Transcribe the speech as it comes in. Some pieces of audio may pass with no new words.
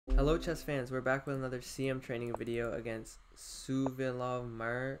Hello chess fans, we're back with another CM training video against Suvilov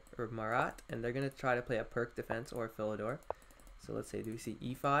Marat, and they're going to try to play a perk defense or Philidor. So let's say, do we see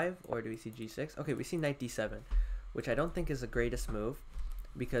e5 or do we see g6? Okay, we see knight d7, which I don't think is the greatest move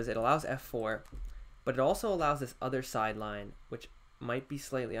because it allows f4, but it also allows this other sideline, which might be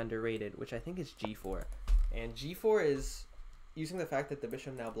slightly underrated, which I think is g4. And g4 is using the fact that the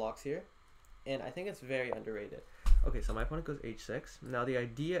bishop now blocks here, and I think it's very underrated. Okay, so my opponent goes h6. Now the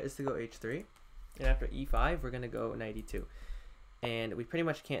idea is to go h3, and after e5, we're going to go knight e2. And we pretty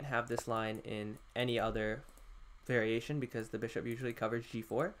much can't have this line in any other variation because the bishop usually covers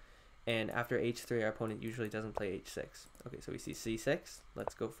g4, and after h3, our opponent usually doesn't play h6. Okay, so we see c6.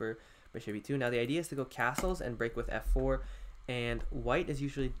 Let's go for bishop e2. Now the idea is to go castles and break with f4, and white is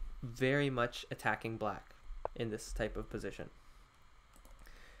usually very much attacking black in this type of position.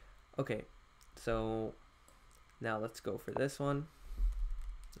 Okay, so now let's go for this one.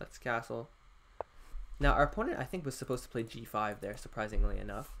 Let's castle. Now our opponent, I think, was supposed to play g5 there, surprisingly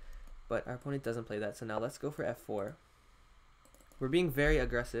enough. But our opponent doesn't play that, so now let's go for f4. We're being very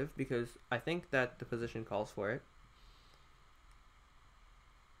aggressive because I think that the position calls for it.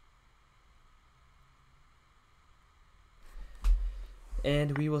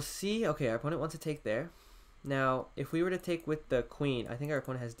 And we will see, okay, our opponent wants to take there. Now, if we were to take with the queen, I think our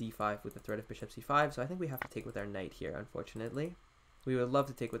opponent has d5 with the threat of bishop c5, so I think we have to take with our knight here, unfortunately. We would love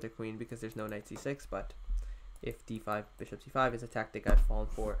to take with the queen because there's no knight c6, but if d5, bishop c5 is a tactic I've fallen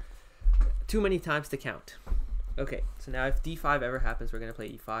for too many times to count. Okay, so now if d5 ever happens, we're going to play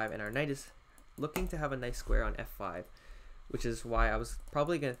e5, and our knight is looking to have a nice square on f5, which is why I was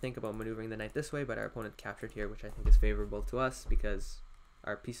probably going to think about maneuvering the knight this way, but our opponent captured here, which I think is favorable to us because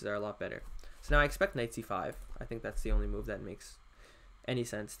our pieces are a lot better. So now I expect knight c5. I think that's the only move that makes any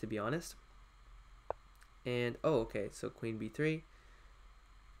sense, to be honest. And, oh, okay, so queen b3,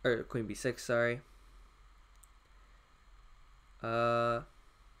 or queen b6, sorry. I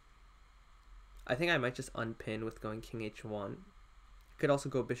think I might just unpin with going king h1. Could also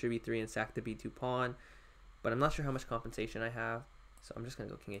go bishop e3 and sack the b2 pawn, but I'm not sure how much compensation I have, so I'm just going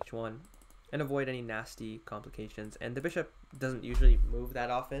to go king h1 and avoid any nasty complications. And the bishop doesn't usually move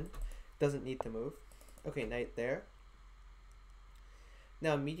that often. Doesn't need to move. Okay, knight there.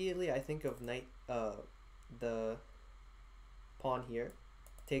 Now immediately I think of knight, the pawn here.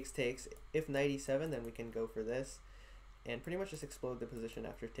 Takes. If knight e7, then we can go for this and pretty much just explode the position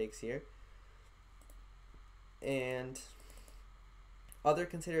after takes here. And other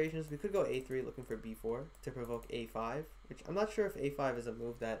considerations, we could go a3 looking for b4 to provoke a5, which I'm not sure if a5 is a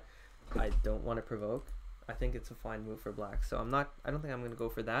move that I don't want to provoke. I think it's a fine move for black, so I don't think I'm going to go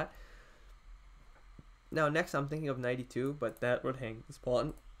for that. Now next I'm thinking of knight e2, but that would hang this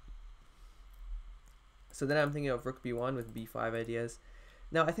pawn. So then I'm thinking of rook b1 with b5 ideas.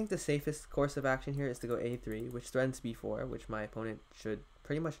 Now I think the safest course of action here is to go a3, which threatens b4, which my opponent should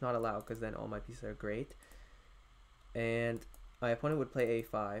pretty much not allow because then all my pieces are great. And my opponent would play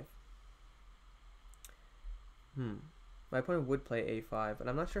a5. My opponent would play a5, but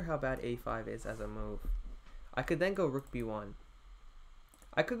I'm not sure how bad a5 is as a move. I could then go rook b1.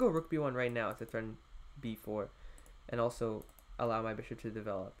 I could go rook b1 right now to threaten b4 and also allow my bishop to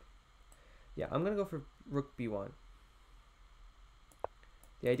develop. Yeah, I'm going to go for rook b1.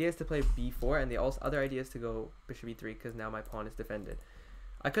 The idea is to play b4, and the other idea is to go bishop e3 because now my pawn is defended.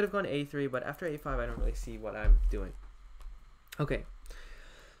 I could have gone a3, but after a5 I don't really see what I'm doing. Okay,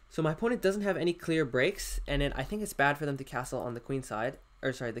 so my opponent doesn't have any clear breaks, and then I think it's bad for them to castle on the queen side,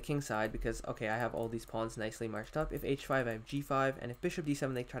 or sorry, the king side, because, okay, I have all these pawns nicely marched up. If h5, I have g5, and if bishop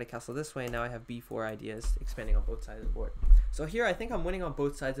d7, they try to castle this way, and now I have b4 ideas expanding on both sides of the board. So here I think I'm winning on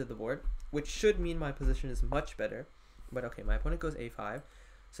both sides of the board, which should mean my position is much better. But okay, my opponent goes a5.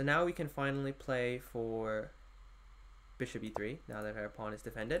 So now we can finally play for bishop e3, now that our pawn is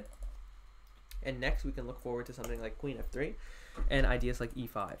defended. And next we can look forward to something like queen f3, and ideas like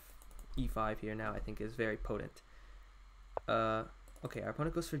e5. e5 here now I think is very potent. Okay, our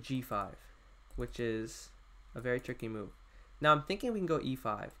opponent goes for g5, which is a very tricky move. Now I'm thinking we can go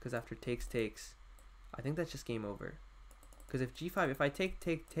e5, because after takes, I think that's just game over. Because if g5, if I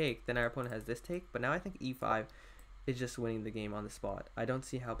take, then our opponent has this take, but now I think e5 is just winning the game on the spot. I don't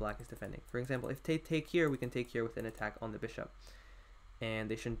see how black is defending. For example, if take here, we can take here with an attack on the bishop, and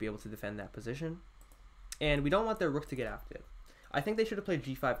they shouldn't be able to defend that position. And we don't want their rook to get active. I think they should have played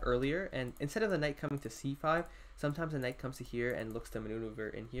g5 earlier, and instead of the knight coming to c5, sometimes the knight comes to here and looks to maneuver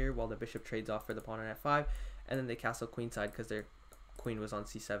in here while the bishop trades off for the pawn on f5, and then they castle queenside because their queen was on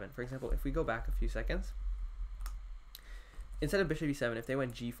c7. For example, if we go back a few seconds, instead of bishop e7, if they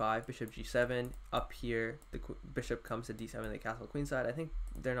went g5, bishop g7, up here, the bishop comes to d7, they castle queenside, I think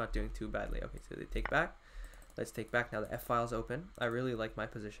they're not doing too badly. Okay, so they take back. Let's take back. Now the f-file's open. I really like my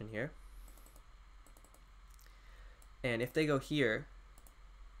position here. And if they go here,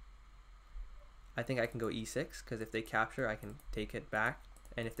 I think I can go e6, because if they capture, I can take it back.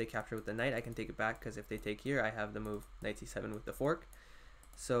 And if they capture with the knight, I can take it back, because if they take here, I have the move knight c7 with the fork.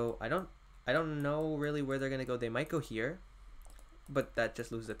 So I don't know really where they're going to go. They might go here, but that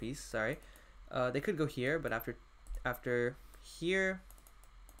just loses a piece, sorry. They could go here, but after here,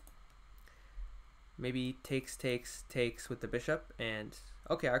 maybe takes with the bishop, and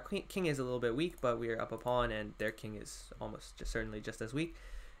okay, our king is a little bit weak, but we are up a pawn, and their king is almost certainly just as weak.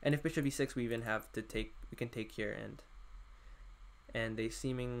 And if bishop e6, we even have to take, we can take here, and they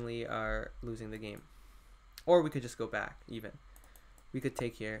seemingly are losing the game. Or we could just go back, even. We could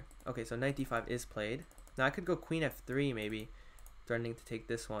take here. Okay, so knight d5 is played. Now I could go queen f3 maybe, threatening to take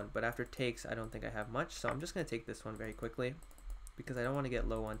this one, but after takes, I don't think I have much, so I'm just going to take this one very quickly, because I don't want to get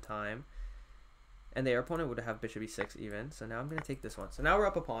low on time. And their opponent would have bishop e6 even, so now I'm going to take this one. So now we're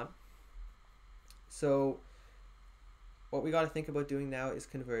up a pawn. So what we got to think about doing now is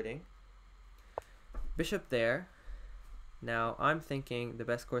converting. Bishop there. Now I'm thinking the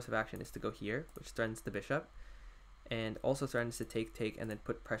best course of action is to go here, which threatens the bishop, and also threatens to take, and then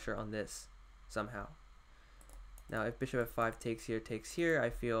put pressure on this somehow. Now if bishop f5 takes here, I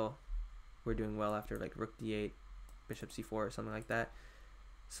feel we're doing well after like rook d8, bishop c4 or something like that.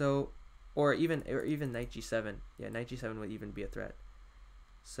 So, or even knight g7. Yeah, knight g7 would even be a threat.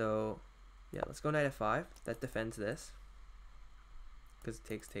 So yeah, let's go knight f5. That defends this, because it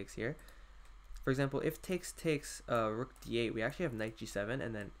takes here. For example, if takes rook d8, we actually have knight g7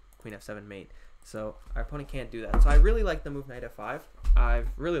 and then queen f7 mate. So our opponent can't do that. So I really like the move knight f5. I've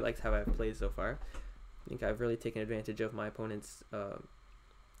really liked how I've played so far. I think I've really taken advantage of my opponent's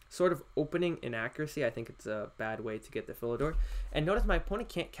sort of opening inaccuracy. I think it's a bad way to get the Philidor. And notice my opponent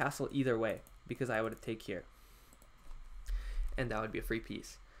can't castle either way, because I would take here. And that would be a free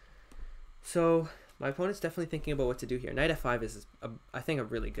piece. So my opponent's definitely thinking about what to do here. Knight f5 is, I think, a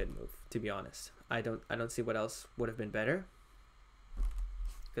really good move, to be honest. I don't see what else would have been better.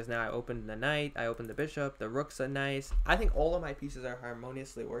 Because now I opened the knight, I opened the bishop, the rooks are nice. I think all of my pieces are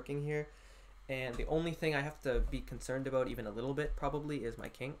harmoniously working here. And the only thing I have to be concerned about, even a little bit, probably, is my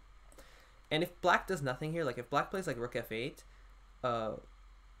king. And if black does nothing here, like if black plays like rook f8,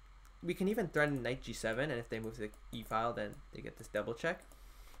 we can even threaten knight g7, and if they move to the e file, then they get this double check.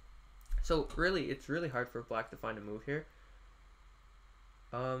 So really, it's really hard for black to find a move here.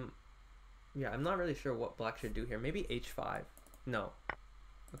 Yeah, I'm not really sure what black should do here. Maybe h5. No.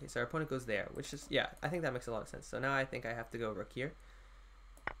 Okay, so our opponent goes there, which is, yeah, I think that makes a lot of sense. So now I think I have to go rook here.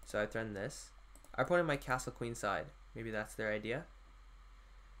 So I threaten this. Our opponent might castle queenside. Maybe that's their idea.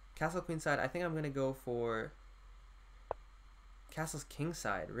 Castle queenside, I think I'm going to go for castle's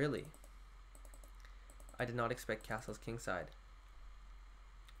kingside, really. I did not expect castle's kingside.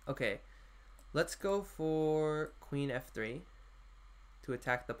 Okay, let's go for queen f3 to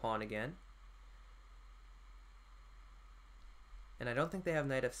attack the pawn again. And I don't think they have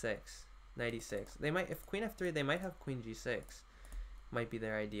knight f6, knight e6. They might, if queen f3, they might have queen g6. Might be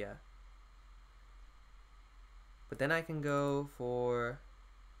their idea. But then I can go for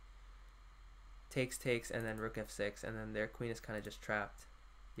takes, and then rook f6, and then their queen is kind of just trapped.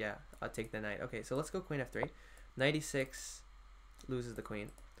 Yeah, I'll take the knight. Okay, so let's go queen f3. Knight e6 loses the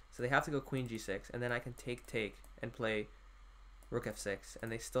queen. So they have to go queen g6, and then I can take, and play rook f6,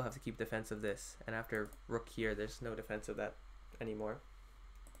 and they still have to keep defense of this. And after rook here, there's no defense of that anymore.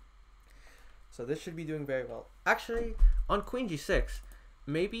 So this should be doing very well. Actually, on queen g6,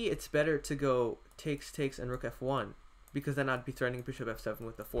 maybe it's better to go takes, and rook f1, because then I'd be threatening bishop f7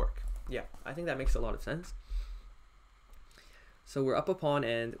 with the fork. Yeah, I think that makes a lot of sense. So we're up a pawn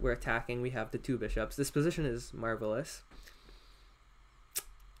and we're attacking. We have the two bishops. This position is marvelous.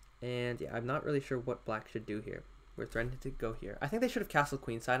 And yeah, I'm not really sure what black should do here. We're threatening to go here. I think they should have castled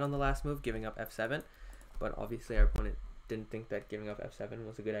queenside on the last move, giving up f7. But obviously our opponent didn't think that giving up f7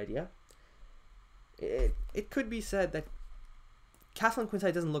 was a good idea. It could be said that castling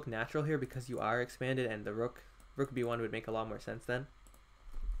queenside doesn't look natural here because you are expanded, and the rook b1 would make a lot more sense then.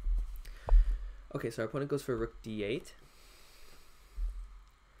 Okay, so our opponent goes for rook d8.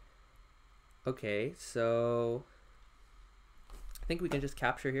 Okay, so I think we can just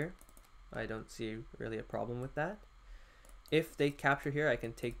capture here. I don't see really a problem with that. If they capture here, I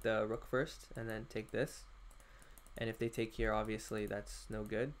can take the rook first and then take this. And if they take here, obviously that's no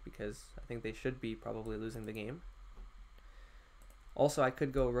good, because I think they should be probably losing the game. Also, I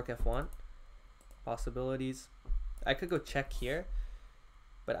could go rook f1. Possibilities. I could go check here,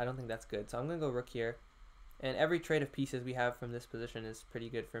 but I don't think that's good. So I'm going to go rook here. And every trade of pieces we have from this position is pretty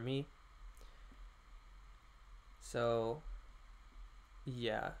good for me. So,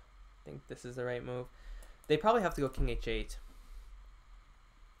 yeah, I think this is the right move. They probably have to go king h8.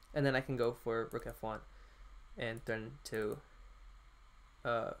 And then I can go for rook f1 and threaten to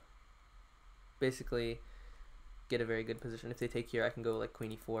basically get a very good position. If they take here, I can go like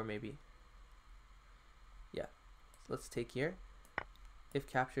queen e4 maybe. Yeah, so let's take here. If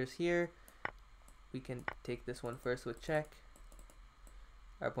captures here, we can take this one first with check.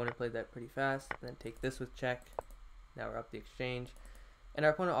 Our opponent played that pretty fast. And then take this with check. Now we're up the exchange. And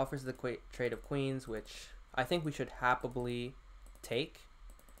our opponent offers the trade of queens, which I think we should happily take.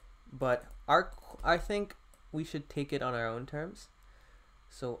 But I think we should take it on our own terms.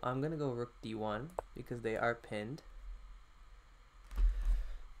 So I'm going to go rook d1 because they are pinned.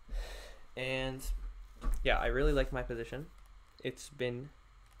 And yeah, I really like my position. It's been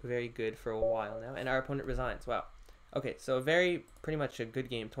very good for a while now. And our opponent resigns. Wow. Okay, so pretty much a good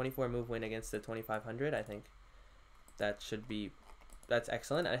game. 24 move win against the 2500. I think that's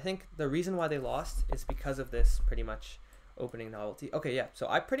excellent. And I think the reason why they lost is because of this pretty much opening novelty. Okay, yeah, so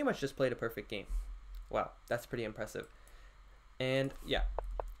I pretty much just played a perfect game. Wow, that's pretty impressive. And yeah,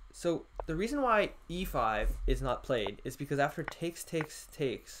 so the reason why e5 is not played is because after takes,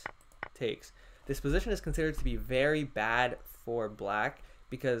 this position is considered to be very bad for black,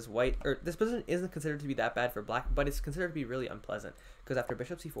 because this position isn't considered to be that bad for black, but it's considered to be really unpleasant, because after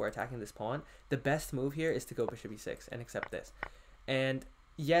bishop c4 attacking this pawn, the best move here is to go bishop e6 and accept this. And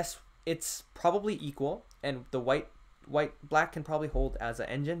yes, it's probably equal, and the black can probably hold as an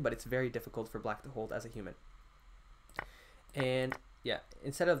engine, but it's very difficult for black to hold as a human. And yeah,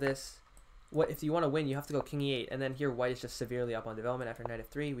 instead of this, if you want to win, you have to go king e8, and then here white is just severely up on development. After knight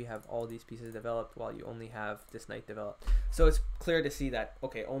f3, we have all these pieces developed while you only have this knight developed. So it's clear to see that,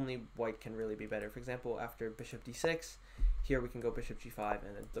 okay, only white can really be better. For example, after bishop d6, here we can go bishop g5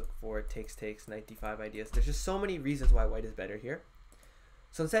 and then look for takes, knight d5 ideas. There's just so many reasons why white is better here.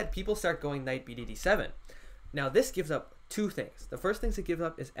 So instead, people start going knight bd7. Now this gives up two things. The first thing it gives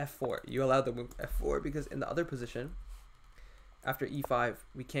up is f4. You allow the move f4 because in the other position, after e5,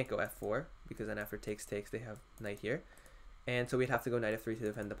 we can't go f4 because then after takes, they have knight here. And so we'd have to go knight f3 to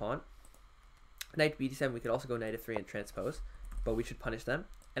defend the pawn. Knight bd7, we could also go knight f3 and transpose, but we should punish them.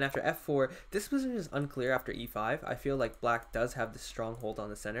 And after f4, this position is unclear after e5. I feel like black does have this strong hold on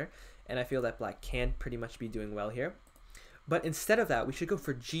the center, and I feel that black can pretty much be doing well here. But instead of that, we should go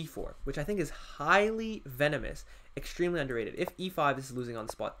for g4, which I think is highly venomous, extremely underrated. If e5 is losing on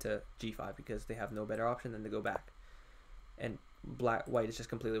the spot to g5 because they have no better option than to go back. And white is just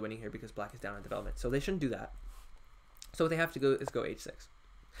completely winning here because black is down on development. So they shouldn't do that. So what they have to go is go h6.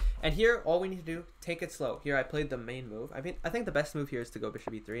 And here, all we need to do, take it slow. Here I played the main move. I think the best move here is to go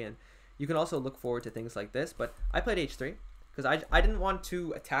bishop e3, and you can also look forward to things like this, but I played h3 because I didn't want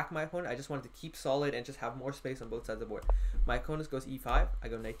to attack my opponent. I just wanted to keep solid and just have more space on both sides of the board. My opponent goes e5, I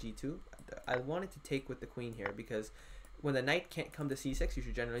go knight g2. I wanted to take with the queen here because when the knight can't come to c6, you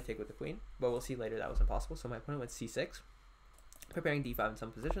should generally take with the queen, but we'll see later that was impossible. So my opponent went c6. Preparing d5 in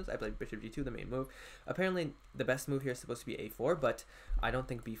some positions. I played bishop g2, the main move. Apparently, the best move here is supposed to be a4, but I don't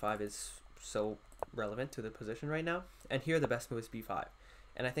think b5 is so relevant to the position right now. And here, the best move is b5.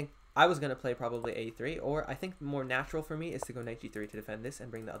 And I think I was going to play probably a3, or I think more natural for me is to go knight g3 to defend this and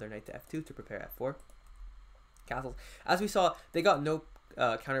bring the other knight to f2 to prepare f4. Castles. As we saw, they got no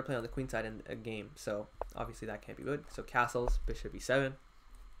counterplay on the queen side in a game, so obviously that can't be good. So castles, bishop e7.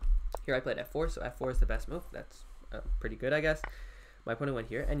 Here I played f4, so f4 is the best move. That's pretty good, I guess. My opponent went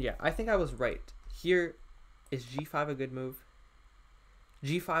here, and yeah, I think I was right. Here, is g5 a good move?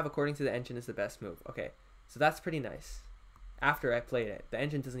 g5, according to the engine, is the best move. Okay, so that's pretty nice. After I played it, the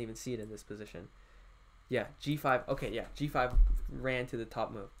engine doesn't even see it in this position. Yeah, g5. Okay, yeah, g5 ran to the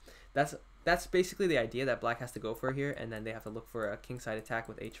top move. That's basically the idea that black has to go for here, and then they have to look for a kingside attack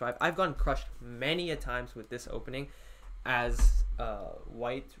with h5. I've gotten crushed many a times with this opening as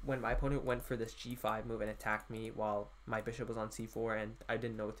white when my opponent went for this g5 move and attacked me while my bishop was on c4 and I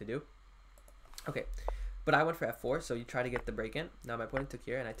didn't know what to do. Okay, but I went for f4, so you try to get the break in. Now my opponent took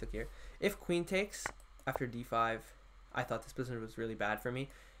here and I took here. If queen takes after d5, I thought this position was really bad for me,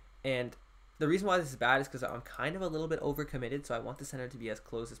 and the reason why this is bad is because I'm kind of a little bit overcommitted, so I want the center to be as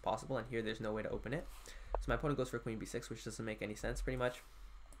close as possible, and here there's no way to open it. So my opponent goes for queen b6, which doesn't make any sense pretty much.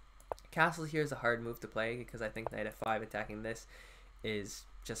 Castle here is a hard move to play because I think knight f5 attacking this is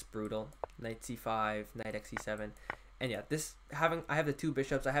just brutal. Knight c5, knight xe7, and yeah, I have the two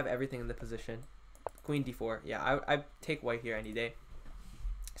bishops. I have everything in the position. Queen d4. Yeah, I take white here any day.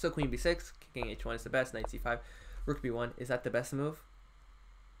 So queen b6, king h1 is the best. Knight c5. Rook b1, is that the best move?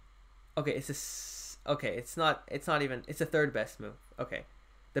 Okay, okay, it's not even, it's the third best move. Okay.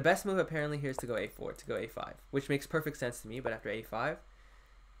 The best move apparently here is to go a4, to go a5, which makes perfect sense to me, but after a5,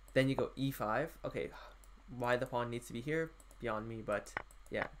 then you go e5. Okay, why the pawn needs to be here, beyond me, but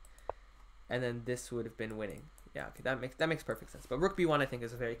yeah. And then this would have been winning. Yeah, okay, that makes perfect sense. But rook b1 I think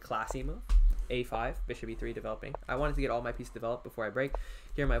is a very classy move. a5, bishop e3 developing. I wanted to get all my pieces developed before I break.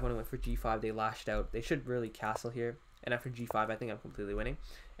 Here my opponent went for g5, they lashed out. They should really castle here. And after g5, I think I'm completely winning.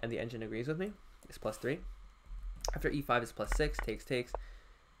 And the engine agrees with me. It's +3. After e5 is +6, takes.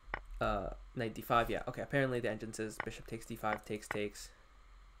 Knight d5, yeah. Okay, apparently the engine says bishop takes d5, takes.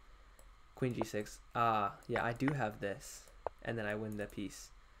 Queen g6. Yeah, I do have this. And then I win the piece.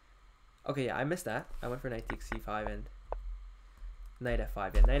 Okay, yeah, I missed that. I went for knight takes c5 and knight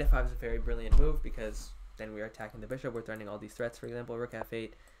f5. Yeah, knight f5 is a very brilliant move because then we are attacking the bishop. We're threatening all these threats. For example, rook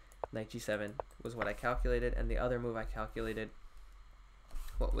f8, knight g7 was what I calculated. And the other move I calculated,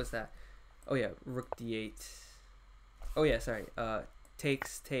 what was that? Oh yeah, rook d8. Oh yeah, sorry.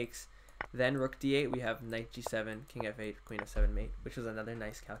 Takes, then rook d8. We have knight g7, king f8, queen f7 mate, which was another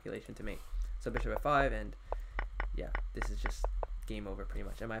nice calculation to make. So bishop f5, and yeah, this is just game over pretty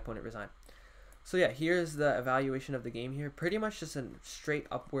much, and my opponent resigned. So yeah, here's the evaluation of the game here. Pretty much just a straight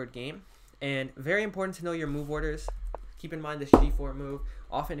upward game, and very important to know your move orders. Keep in mind this g4 move.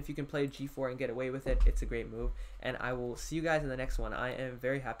 Often if you can play g4 and get away with it, it's a great move. And I will see you guys in the next one. I am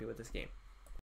very happy with this game.